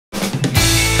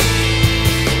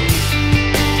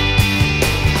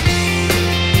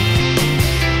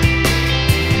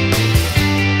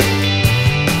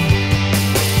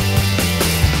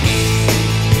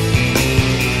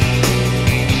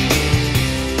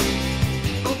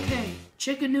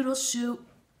chicken noodle soup.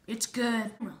 It's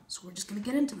good. So we're just gonna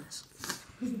get into this.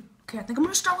 Okay, I think I'm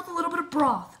gonna start with a little bit of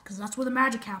broth, because that's where the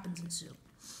magic happens in soup.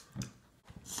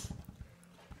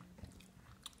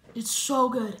 It's so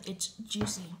good. It's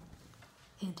juicy.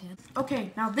 Hint, hint.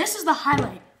 Okay, now this is the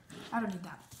highlight. I don't need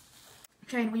that.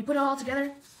 Okay, and when you put it all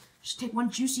together, just take one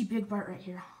juicy big bite right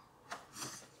here.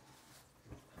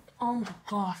 Oh my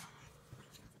gosh.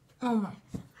 Oh my.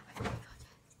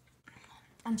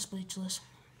 I'm speechless.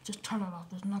 Just turn it off.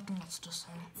 There's nothing else to say.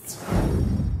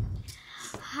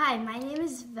 Hi, my name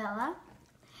is Bella,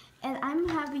 and I'm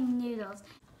having noodles.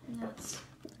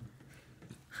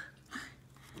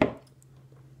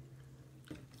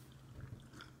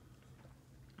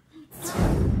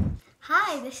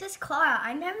 Hi, this is Clara.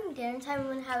 I'm having dinner time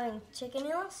when having chicken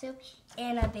noodle soup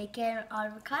and a bacon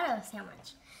avocado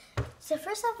sandwich. So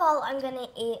first of all, I'm gonna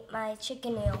eat my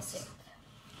chicken noodle soup,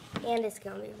 and it's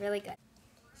gonna be really good.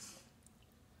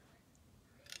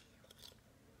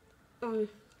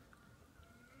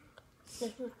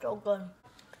 This is so good.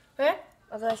 Okay,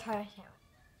 I'm gonna try it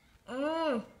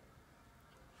now.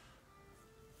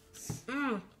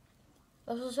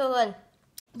 This is so good.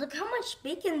 Look how much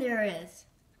bacon there is.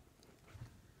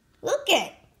 Look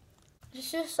it.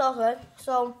 This is so good.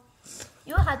 So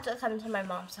you have to come to my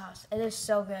mom's house. It is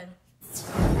so good.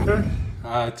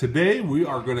 Today we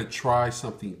are going to try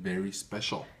something very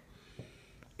special.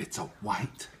 It's a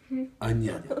white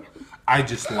onion. I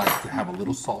just like to have a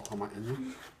little salt on my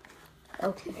onion.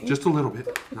 Okay. Just a little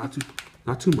bit, not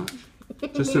too much.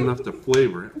 Just enough to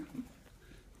flavor it.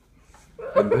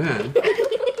 And then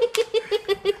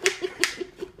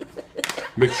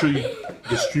make sure you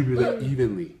distribute it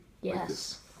evenly. Yes. Like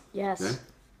this. Yes.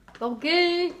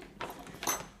 Okay? Okay.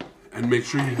 And make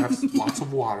sure you have lots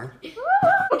of water.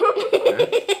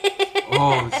 Okay?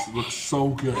 Oh, this looks so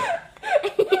good.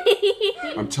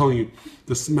 I'm telling you,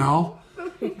 the smell,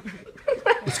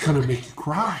 it's gonna make you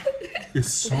cry.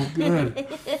 It's so good.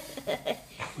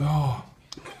 Oh.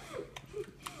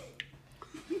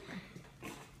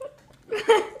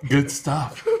 Good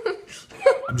stuff.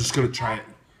 I'm just gonna try it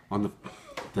on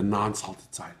the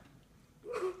non-salted side.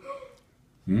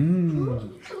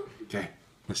 Okay,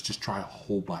 let's just try a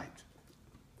whole bite.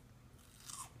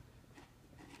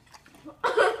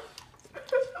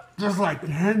 Just like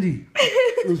candy.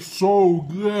 It's so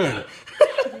good.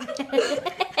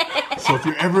 So if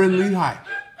you're ever in Lehigh,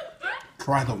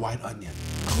 try the white onion.